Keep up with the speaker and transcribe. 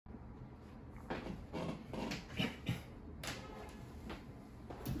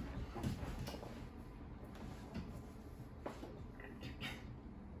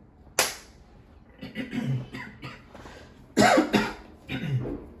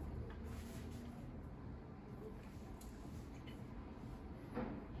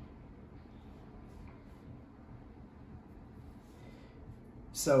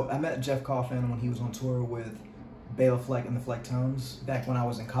So I met Jeff Coffin when he was on tour with Bela Fleck and the Flecktones back when I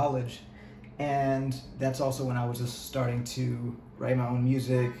was in college. And that's also when I was just starting to write my own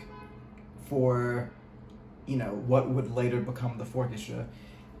music for, you know, what would later become the Forchestra.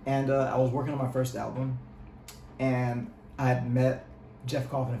 And I was working on my first album, and I had met Jeff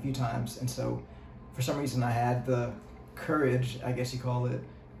Coffin a few times, and so for some reason I had the courage, I guess you call it,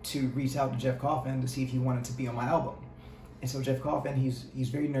 to reach out to Jeff Coffin to see if he wanted to be on my album. And so Jeff Coffin, he's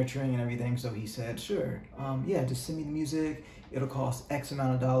very nurturing and everything, so he said, sure, yeah, just send me the music, it'll cost X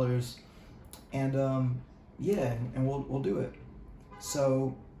amount of dollars, and yeah, and we'll do it.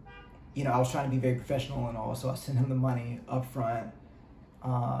 So, you know, I was trying to be very professional and all, so I sent him the money up front,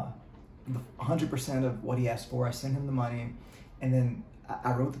 100% of what he asked for. I sent him the money, and then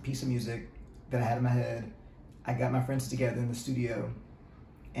I wrote the piece of music that I had in my head. I got my friends together in the studio,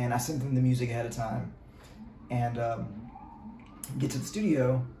 and I sent them the music ahead of time, and get to the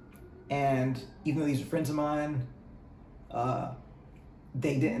studio, and even though these are friends of mine,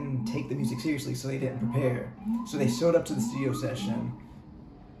 they didn't take the music seriously, so they didn't prepare. So they showed up to the studio session,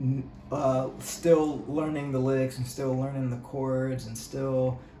 still learning the licks and still learning the chords and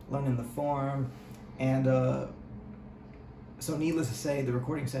still learning the form, and so needless to say, the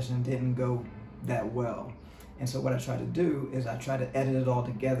recording session didn't go that well. And so what I tried to do is I tried to edit it all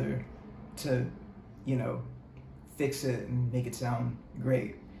together to, you know, fix it and make it sound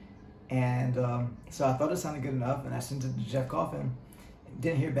great. And so I thought it sounded good enough, and I sent it to Jeff Coffin.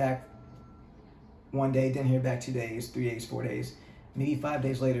 Didn't hear back one day, didn't hear back 2 days, 3 days, 4 days. Maybe 5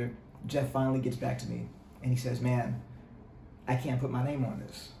 days later, Jeff finally gets back to me, and he says, man, I can't put my name on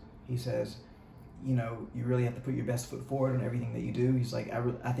this. He says, you know, you really have to put your best foot forward on everything that you do. He's like,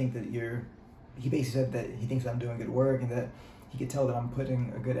 I think that he basically said that he thinks that I'm doing good work and that he could tell that I'm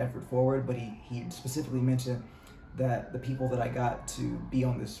putting a good effort forward, but he specifically mentioned that the people that I got to be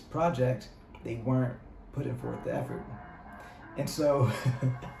on this project, they weren't putting forth the effort. And so,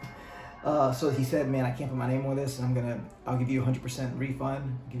 so he said, man, I can't put my name on this, and I'll give you 100%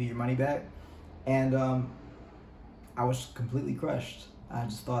 refund, give you your money back. And I was completely crushed. I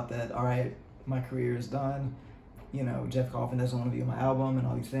just thought that, all right, my career is done. You know, Jeff Coffin doesn't want to be on my album and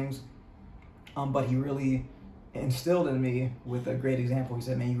all these things. But he really instilled in me with a great example. He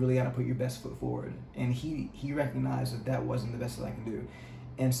said, man, you really got to put your best foot forward. And he recognized that that wasn't the best that I can do.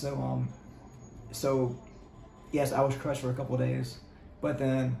 And so, so yes, I was crushed for a couple of days. But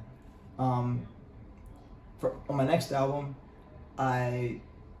then on my next album, I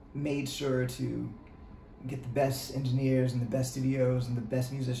made sure to get the best engineers and the best studios and the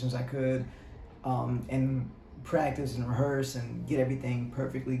best musicians I could, and practice and rehearse and get everything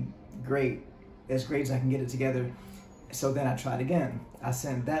perfectly great, as great as I can get it together. So then I tried again. I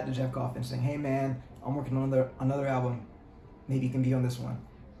sent that to Jeff Coffin saying, hey man, I'm working on another album, maybe you can be on this one.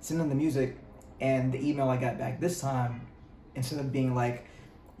 Send him the music, and the email I got back this time, instead of being like,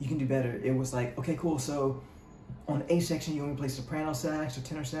 you can do better, it was like, okay, cool, so on the A section, you want me to play soprano sax or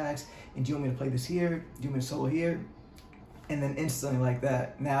tenor sax, and do you want me to play this here? Do you want me to solo here? And then instantly like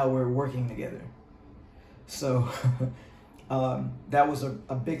that, now we're working together. So that was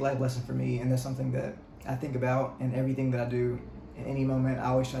a big life lesson for me, and that's something that I think about in everything that I do. In any moment, I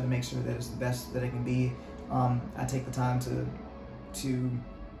always try to make sure that it's the best that it can be. I take the time to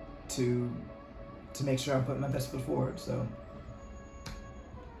make sure I'm putting my best foot forward. So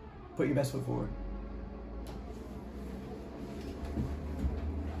put your best foot forward.